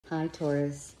Hi,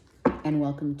 Taurus, and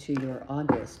welcome to your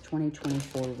August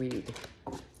 2024 read.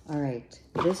 All right,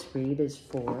 this read is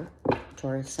for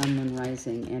Taurus, Sun, Moon,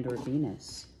 Rising, and or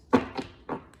Venus.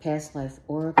 Past life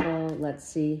oracle, let's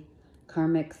see.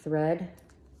 Karmic thread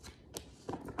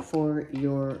for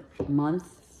your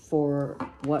month for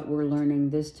what we're learning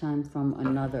this time from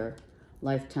another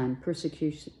lifetime.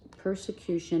 Persecution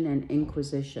and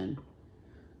inquisition,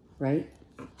 right?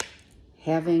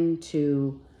 Having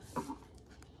to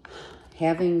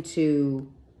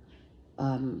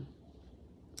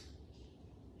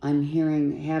I'm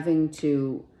hearing having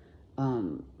to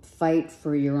fight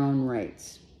for your own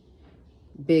rights,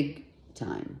 big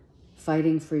time,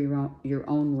 fighting for your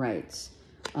own rights,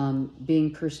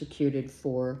 being persecuted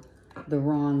for the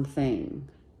wrong thing,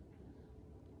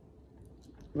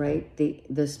 right?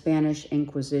 The Spanish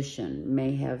Inquisition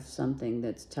may have something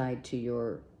that's tied to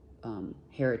your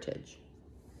heritage.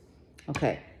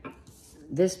 Okay,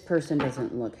 this person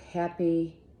doesn't look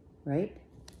happy, right?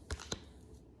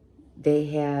 They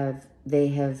have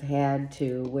had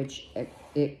to, which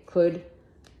it could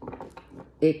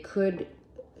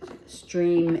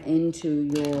stream into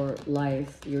your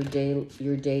life, your day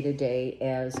to day,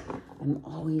 as I'm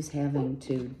always having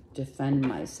to defend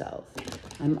myself.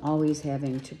 I'm always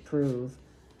having to prove,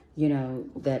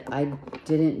 that I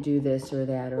didn't do this or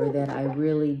that I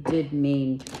really did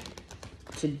mean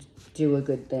to do a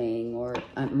good thing, or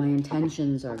my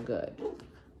intentions are good.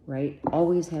 Right?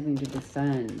 Always having to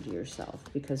defend yourself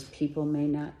because people may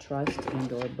not trust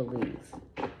and or believe.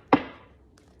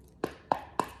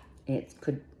 It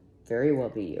could very well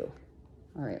be you.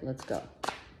 All right, let's go.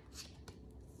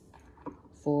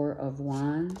 Four of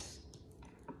Wands,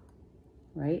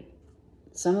 right?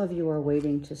 Some of you are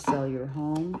waiting to sell your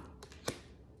home.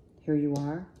 Here you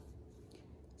are.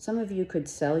 Some of you could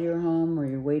sell your home, or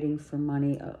you're waiting for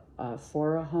money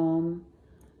for a home.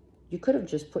 You could have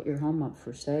just put your home up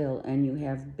for sale and you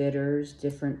have bidders,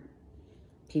 different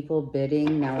people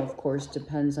bidding. Now, of course,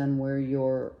 depends on where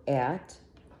you're at,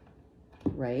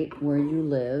 right? Where you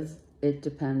live. It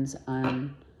depends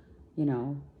on,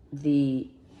 the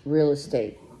real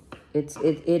estate.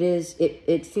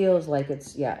 It feels like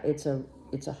it's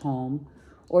a home,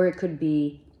 or it could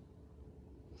be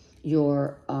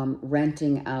you're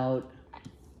renting out.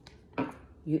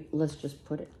 Let's just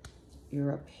put it,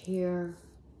 you're up here.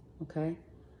 Okay,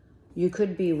 you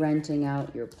could be renting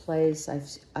out your place.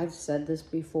 I've said this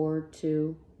before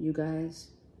to you guys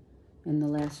in the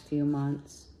last few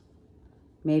months.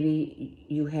 Maybe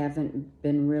you haven't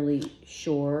been really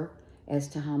sure as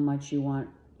to how much you want,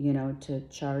 to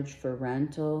charge for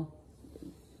rental.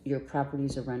 Your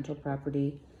property's a rental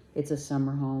property. It's a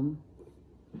summer home,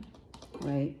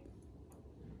 right?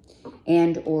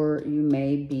 And or you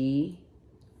may be,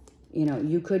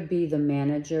 you could be the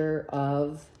manager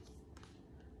of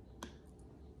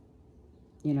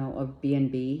a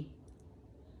B&B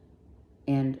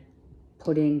and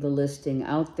putting the listing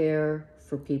out there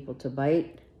for people to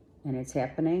bite, and it's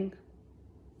happening.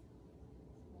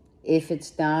 If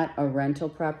it's not a rental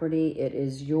property, it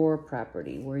is your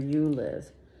property where you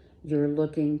live. You're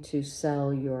looking to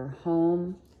sell your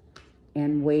home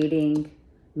and waiting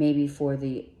maybe for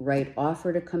the right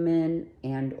offer to come in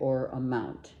and or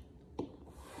amount.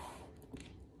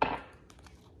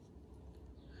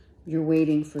 You're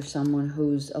waiting for someone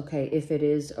who's, okay, if it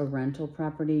is a rental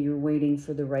property, you're waiting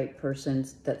for the right person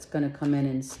that's going to come in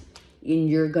and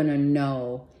you're going to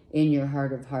know in your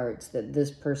heart of hearts that this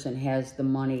person has the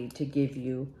money to give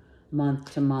you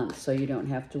month to month, so you don't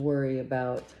have to worry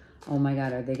about, oh my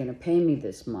God, are they going to pay me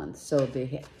this month? So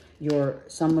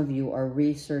some of you are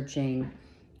researching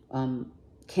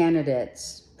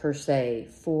candidates per se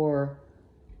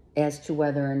as to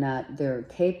whether or not they're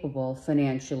capable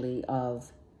financially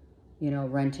of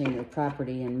renting your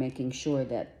property and making sure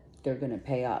that they're going to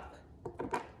pay up.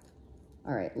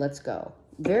 All right, let's go.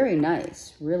 Very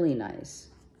nice, really nice.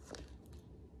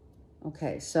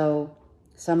 Okay, so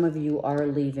some of you are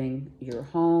leaving your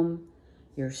home,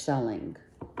 you're selling.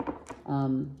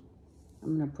 I'm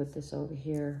going to put this over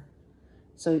here.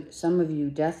 So some of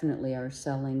you definitely are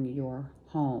selling your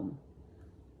home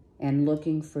and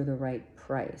looking for the right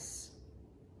price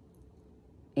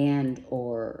and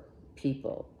or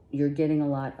people. You're getting a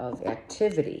lot of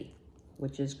activity,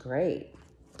 which is great.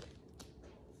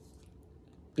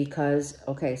 Because,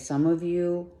 okay, some of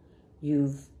you, you're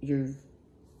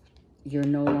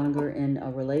no longer in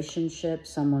a relationship.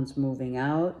 Someone's moving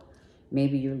out.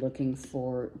 Maybe you're looking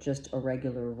for just a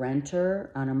regular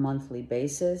renter on a monthly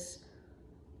basis.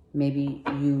 Maybe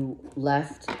you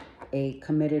left a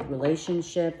committed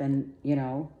relationship and,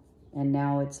 and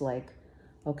now it's like,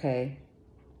 okay,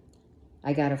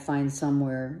 I got to find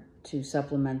somewhere to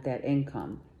supplement that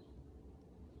income.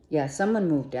 Yeah, someone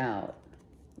moved out.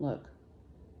 Look,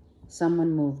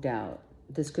 someone moved out.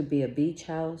 This could be a beach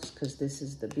house because this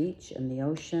is the beach and the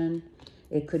ocean.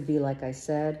 It could be, like I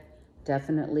said,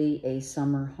 definitely a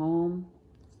summer home.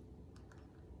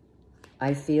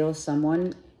 I feel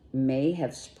someone may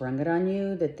have sprung it on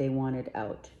you that they wanted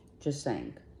out. Just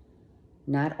saying.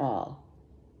 Not all.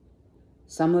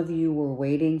 Some of you were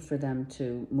waiting for them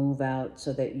to move out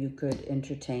so that you could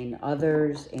entertain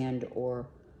others and or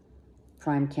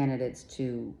prime candidates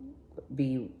to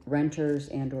be renters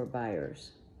and or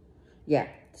buyers. Yeah,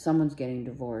 someone's getting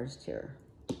divorced here.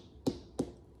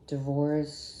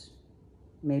 Divorce,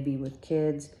 maybe with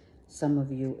kids. Some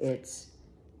of you, it's,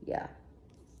 yeah.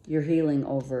 You're healing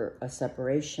over a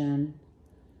separation.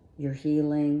 You're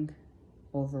healing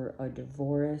over a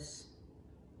divorce.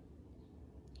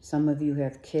 Some of you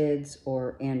have kids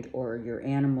or your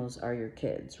animals are your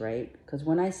kids, right? Because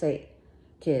when I say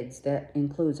kids, that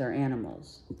includes our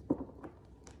animals.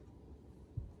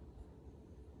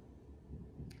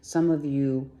 Some of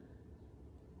you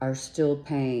are still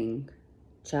paying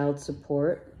child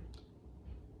support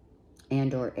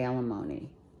and or alimony.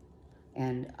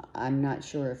 And I'm not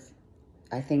sure if,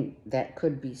 I think that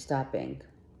could be stopping.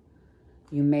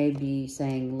 You may be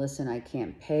saying, listen, I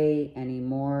can't pay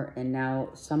anymore. And now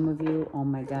some of you, oh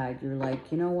my God, you're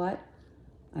like, you know what?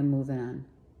 I'm moving on.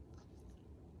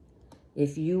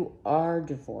 If you are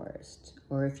divorced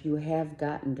or if you have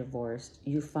gotten divorced,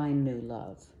 you find new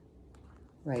love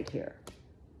right here.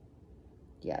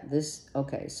 Yeah, this,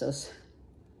 okay, so,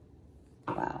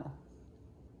 wow.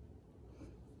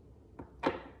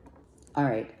 All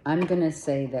right, I'm going to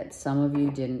say that some of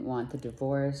you didn't want the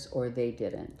divorce or they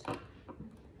didn't.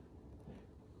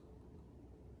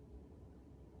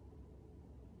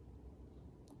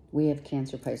 We have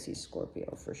Cancer, Pisces,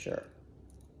 Scorpio for sure.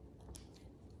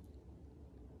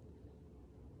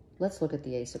 Let's look at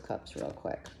the Ace of Cups real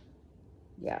quick.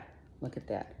 Yeah, look at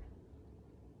that.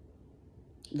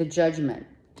 The Judgment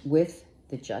with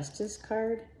the Justice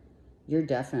card, you're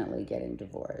definitely getting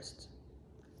divorced.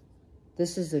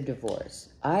 This is a divorce.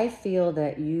 I feel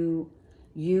that you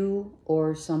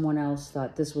or someone else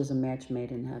thought this was a match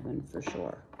made in heaven for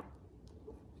sure,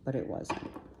 but it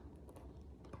wasn't.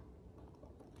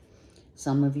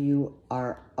 Some of you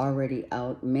are already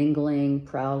out mingling,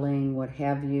 prowling, what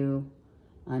have you,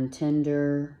 on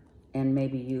Tinder, and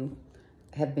maybe you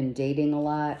have been dating a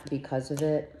lot because of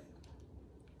it.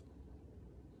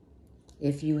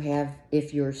 If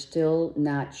you're still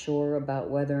not sure about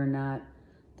whether or not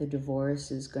the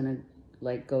divorce is going to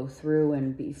like go through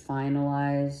and be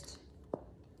finalized,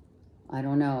 I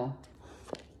don't know.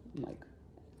 Like,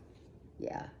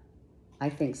 yeah, I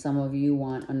think some of you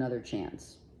want another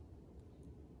chance.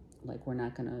 Like, we're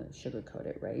not going to sugarcoat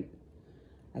it, right?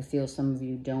 I feel some of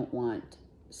you don't want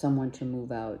someone to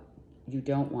move out. You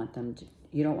don't want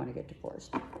to get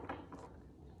divorced.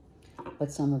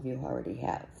 But some of you already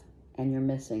have, and you're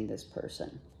missing this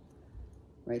person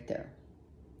right there.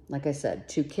 Like I said,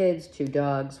 2 kids, 2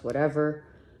 dogs, whatever.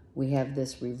 We have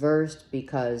this reversed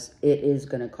because it is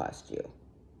going to cost you.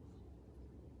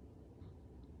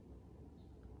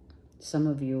 Some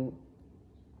of you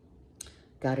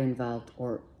got involved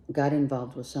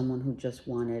with someone who just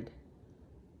wanted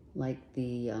like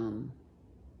the,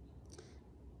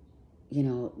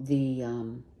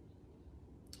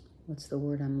 what's the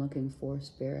word I'm looking for,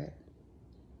 Spirit?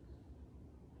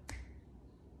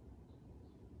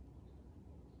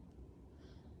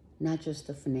 Not just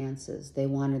the finances. They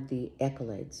wanted the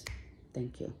accolades.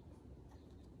 Thank you.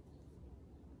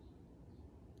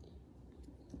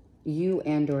 You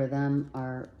and or them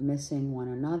are missing one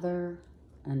another,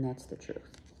 and that's the truth.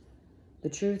 The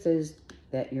truth is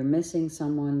that you're missing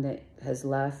someone that has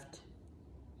left.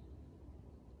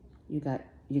 You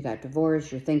got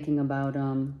divorced. You're thinking about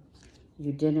them.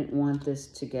 You didn't want this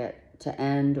to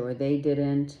end, or they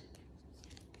didn't.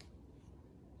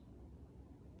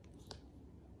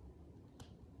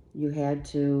 You had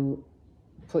to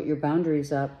put your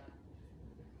boundaries up.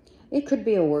 It could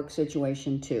be a work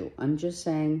situation too. I'm just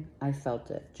saying I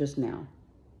felt it just now.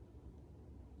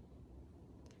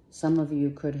 Some of you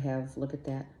could have, look at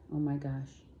that. Oh my gosh.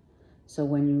 So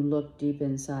when you look deep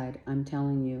inside, I'm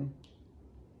telling you,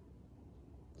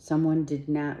 someone did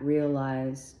not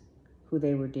realize who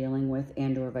they were dealing with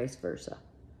and or vice versa.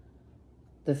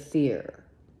 The fear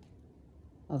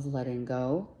of letting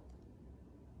go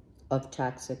of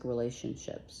toxic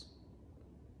relationships.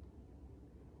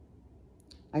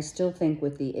 I still think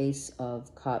with the Ace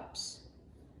of Cups,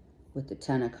 with the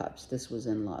Ten of Cups, this was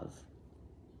in love.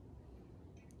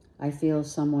 I feel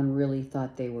someone really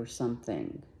thought they were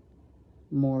something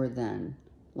more than,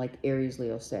 like Aries,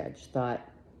 Leo, Sag, thought,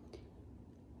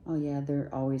 oh yeah, they're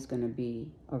always going to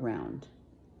be around.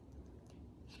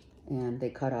 And they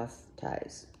cut off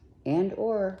ties. And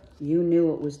or you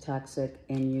knew it was toxic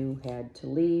and you had to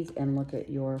leave. And look at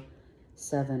your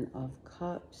 7 of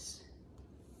Cups.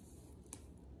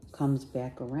 Comes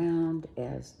back around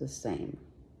as the same.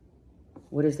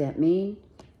 What does that mean?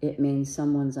 It means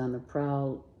someone's on the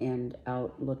prowl and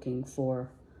out looking for,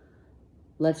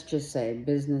 let's just say,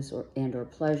 business or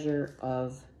pleasure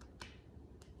of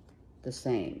the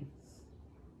same.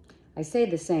 I say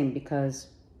the same because,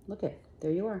 look at,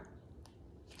 there you are.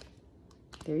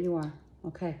 There you are.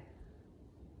 Okay.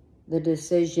 The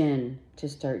decision to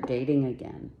start dating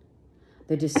again.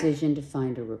 The decision to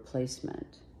find a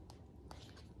replacement.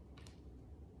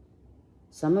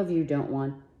 Some of you don't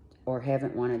want or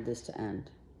haven't wanted this to end.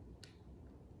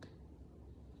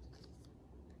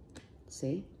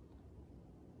 See?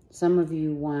 Some of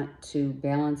you want to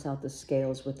balance out the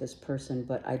scales with this person,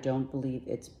 but I don't believe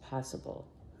it's possible.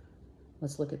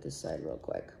 Let's look at this side real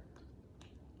quick.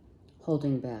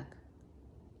 Holding back.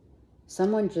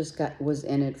 Someone just was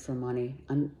in it for money.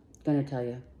 I'm going to tell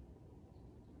you.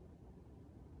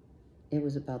 It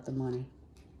was about the money.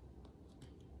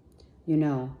 You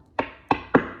know,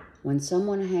 when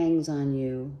someone hangs on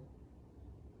you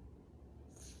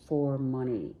for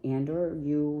money and or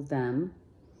you, them,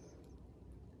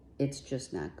 it's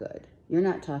just not good. You're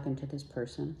not talking to this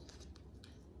person.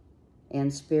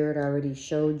 And Spirit already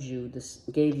showed you this,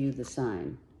 gave you the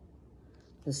sign.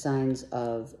 The signs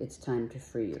of it's time to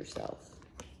free yourself.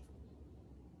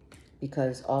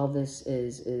 Because all this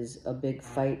is a big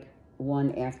fight,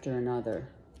 one after another.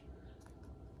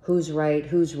 Who's right?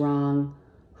 Who's wrong?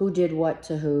 Who did what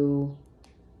to who?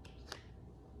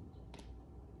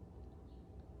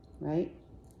 Right?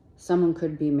 Someone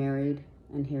could be married,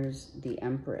 and here's the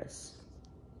Empress.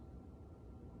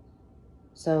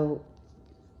 So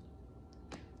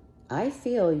I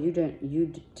feel you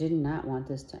did not want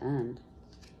this to end.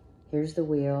 Here's the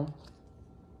Wheel.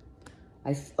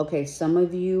 Okay, some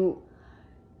of you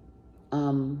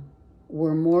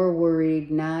were more worried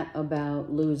not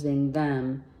about losing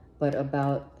them, but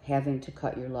about having to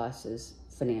cut your losses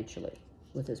financially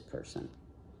with this person.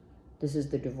 This is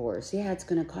the divorce. Yeah, it's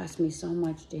going to cost me so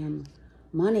much damn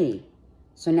money.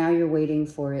 So now you're waiting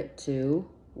for it to,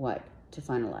 what? To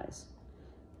finalize.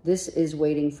 This is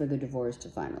waiting for the divorce to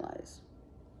finalize.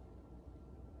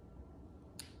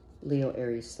 Leo,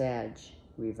 Aries, Sag,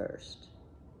 reversed.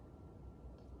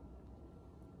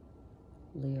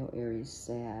 Leo, Aries,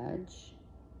 Sag.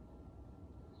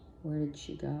 Where did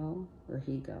she go? Or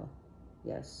he go?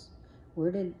 Yes.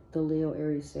 Where did the Leo,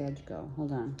 Aries, Sag go?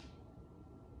 Hold on.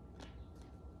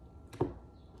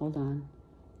 Hold on.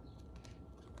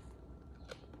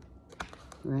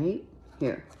 Right?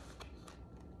 Here.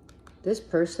 This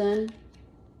person.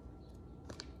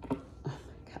 Oh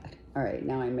my God. All right,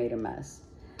 now I made a mess.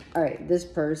 All right, this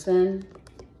person.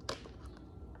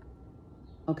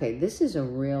 Okay, this is a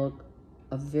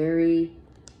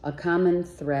common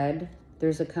thread.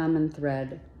 There's a common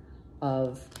thread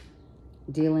of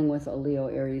dealing with a Leo,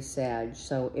 Aries, Sag.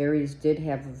 So Aries did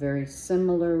have a very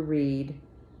similar read.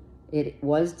 It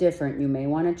was different. You may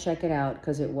want to check it out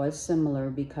because it was similar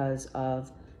because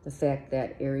of the fact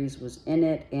that Aries was in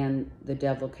it and the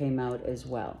Devil came out as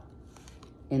well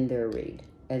in their read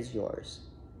as yours.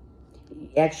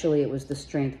 Actually, it was the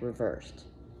Strength reversed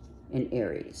in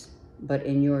Aries, but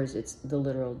in yours, it's the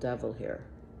literal Devil here.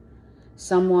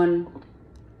 Someone,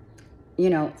 you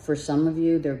know, for some of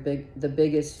you, the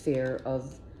biggest fear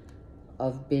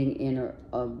of being in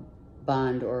a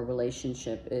bond or a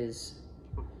relationship is,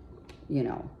 you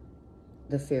know,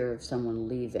 the fear of someone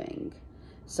leaving.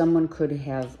 Someone could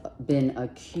have been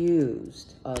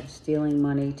accused of stealing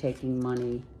money, taking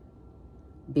money,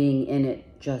 being in it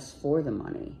just for the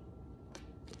money.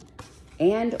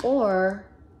 And or,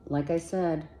 like I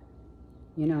said,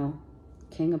 you know,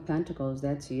 King of Pentacles,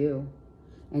 that's you.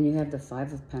 And you have the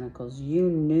 5 of Pentacles. You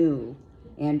knew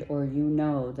and or you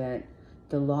know that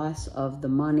the loss of the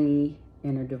money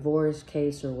in a divorce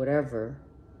case or whatever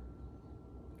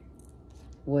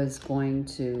was going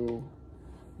to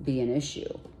be an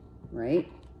issue,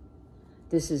 right?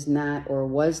 This is not or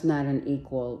was not an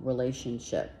equal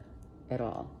relationship at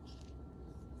all.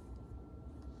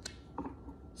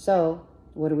 So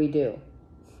what do?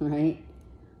 Right?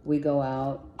 We go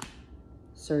out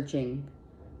searching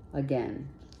again.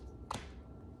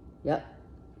 Yep.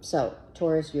 So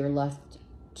Taurus, you're left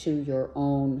to your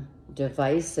own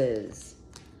devices.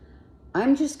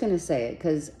 I'm just going to say it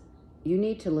because you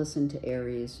need to listen to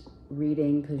Aries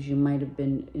reading because you might have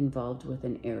been involved with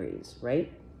an Aries,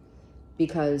 right?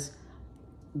 Because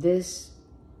this,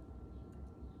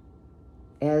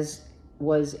 as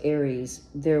was Aries,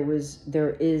 there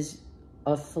is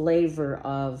a flavor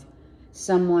of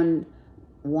someone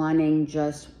wanting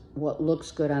just what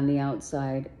looks good on the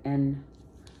outside and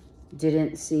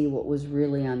didn't see what was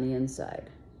really on the inside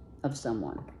of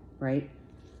someone, right?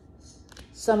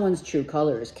 Someone's true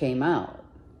colors came out,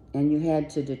 and you had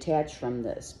to detach from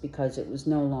this because it was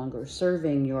no longer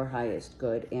serving your highest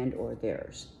good and or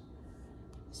theirs.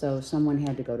 So someone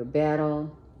had to go to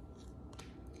battle.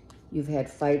 You've had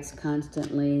fights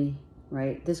constantly,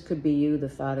 right? This could be you, the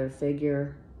father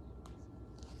figure.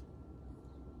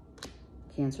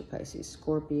 Cancer, Pisces,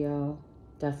 Scorpio.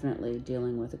 Definitely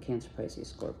dealing with a Cancer, Pisces,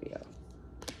 Scorpio.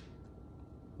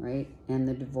 Right? And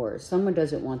the divorce. Someone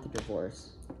doesn't want the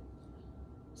divorce.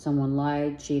 Someone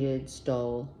lied, cheated,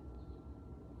 stole.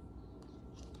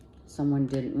 Someone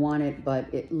didn't want it,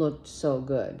 but it looked so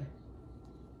good.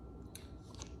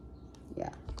 Yeah.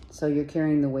 So you're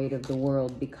carrying the weight of the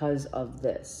world because of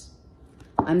this.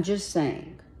 I'm just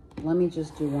saying. Let me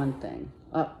just do one thing.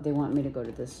 Oh, they want me to go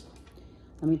to this.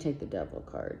 Let me take the Devil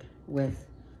card with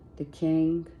the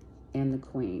King and the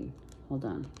Queen. Hold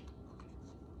on.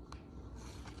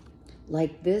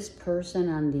 Like this person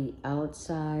on the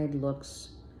outside looks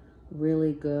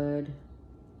really good.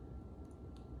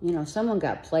 You know, someone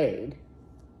got played.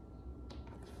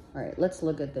 All right, let's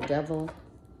look at the Devil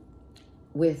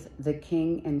with the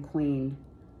King and Queen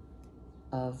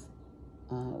of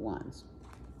Wands.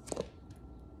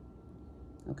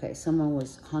 Okay, someone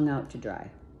was hung out to dry.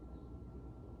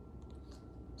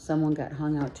 Someone got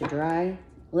hung out to dry.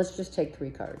 Let's just take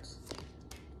 3 cards.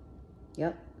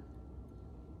 Yep.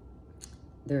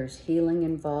 There's healing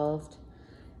involved.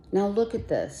 Now look at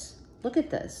this. Look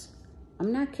at this.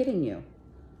 I'm not kidding you.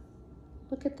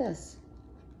 Look at this.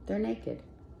 They're naked.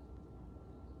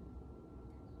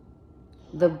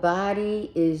 The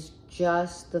body is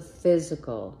just the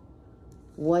physical.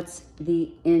 What's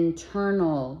the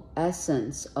internal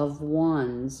essence of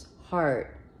one's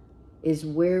heart is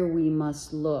where we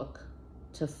must look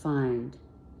to find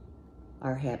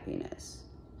our happiness.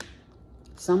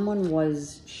 Someone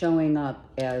was showing up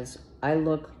as, I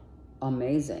look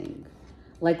amazing.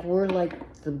 Like we're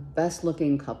like the best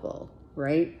looking couple,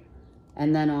 right?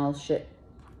 And then all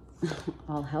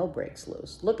hell breaks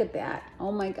loose. Look at that.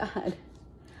 Oh my God.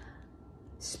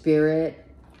 Spirit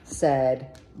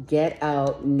said, get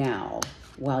out now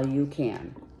while you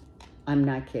can. I'm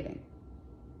not kidding.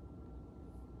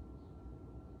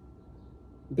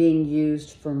 Being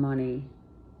used for money,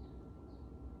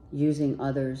 using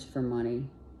others for money,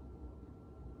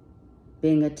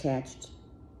 being attached,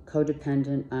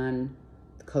 codependent on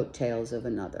the coattails of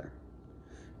another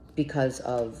because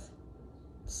of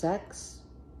sex,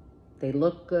 they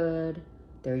look good,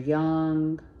 they're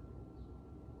young,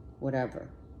 whatever.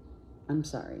 I'm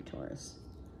sorry, Taurus.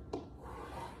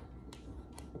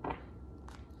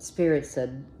 Spirit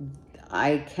said,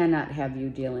 I cannot have you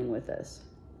dealing with this.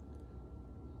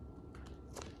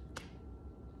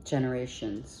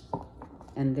 Generations.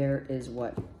 And there's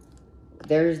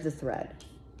the thread.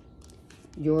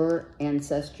 Your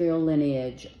ancestral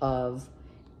lineage of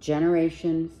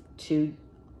generation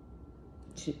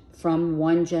from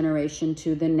one generation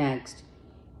to the next,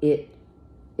 it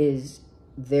is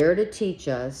there to teach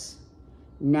us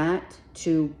not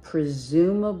to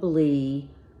presumably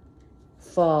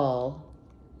fall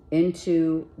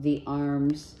into the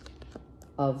arms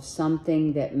of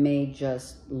something that may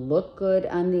just look good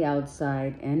on the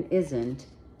outside and isn't,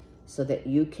 so that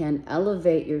you can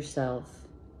elevate yourself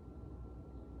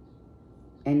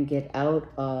and get out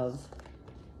of,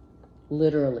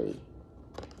 literally,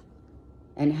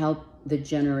 and help the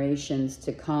generations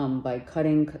to come by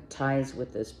cutting ties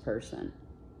with this person.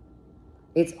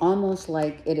 It's almost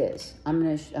like it is. I'm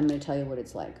gonna tell you what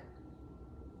it's like.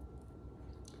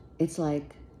 It's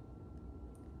like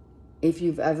if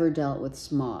you've ever dealt with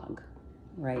smog,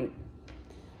 right?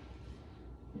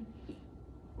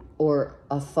 Or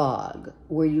a fog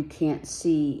where you can't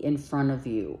see in front of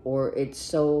you, or it's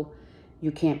so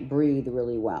you can't breathe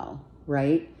really well,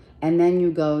 right? And then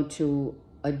you go to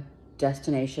a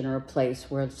destination or a place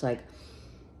where it's like,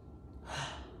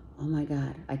 oh my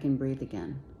God, I can breathe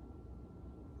again.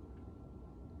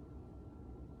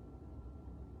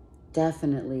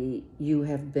 Definitely you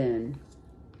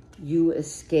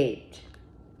escaped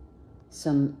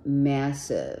some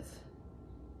massive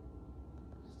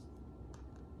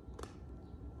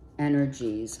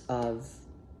energies of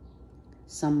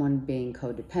someone being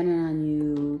codependent on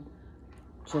you,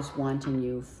 just wanting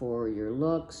you for your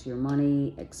looks, your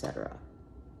money, etc.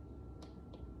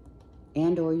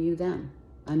 and or you them.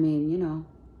 I mean, you know,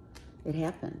 it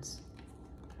happens.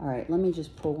 All right, let me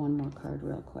just pull one more card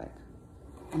real quick.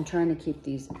 I'm trying to keep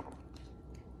these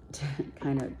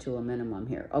kind of to a minimum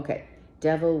here. Okay,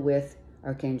 Devil with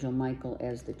Archangel Michael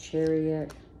as the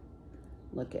Chariot.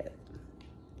 Look at it.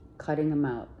 Cutting them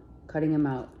out. Cutting them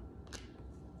out.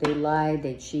 They lied,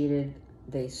 they cheated,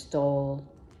 they stole,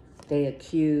 they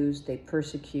accused, they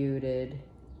persecuted.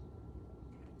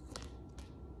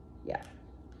 Yeah,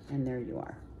 and there you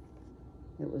are.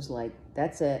 It was like,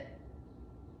 that's it.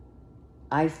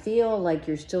 I feel like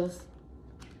you're still,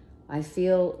 I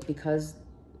feel because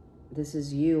this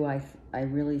is you, I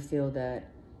really feel that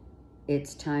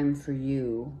it's time for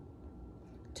you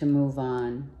to move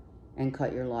on and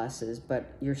cut your losses,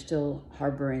 but you're still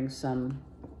harboring some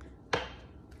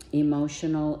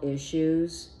emotional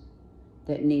issues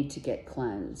that need to get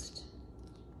cleansed,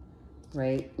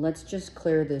 right? Let's just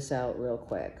clear this out real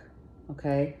quick,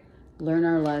 okay? Learn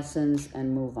our lessons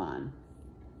and move on.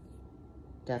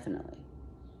 Definitely.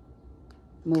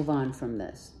 Move on from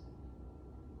this.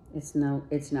 It's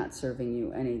not serving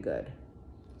you any good.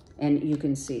 And you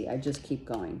can see, I just keep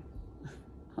going,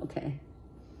 okay?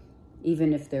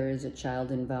 Even if there is a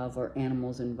child involved or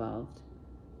animals involved,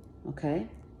 okay?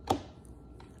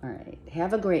 All right,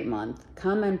 have a great month.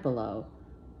 Comment below.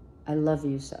 I love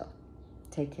you so.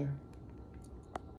 Take care.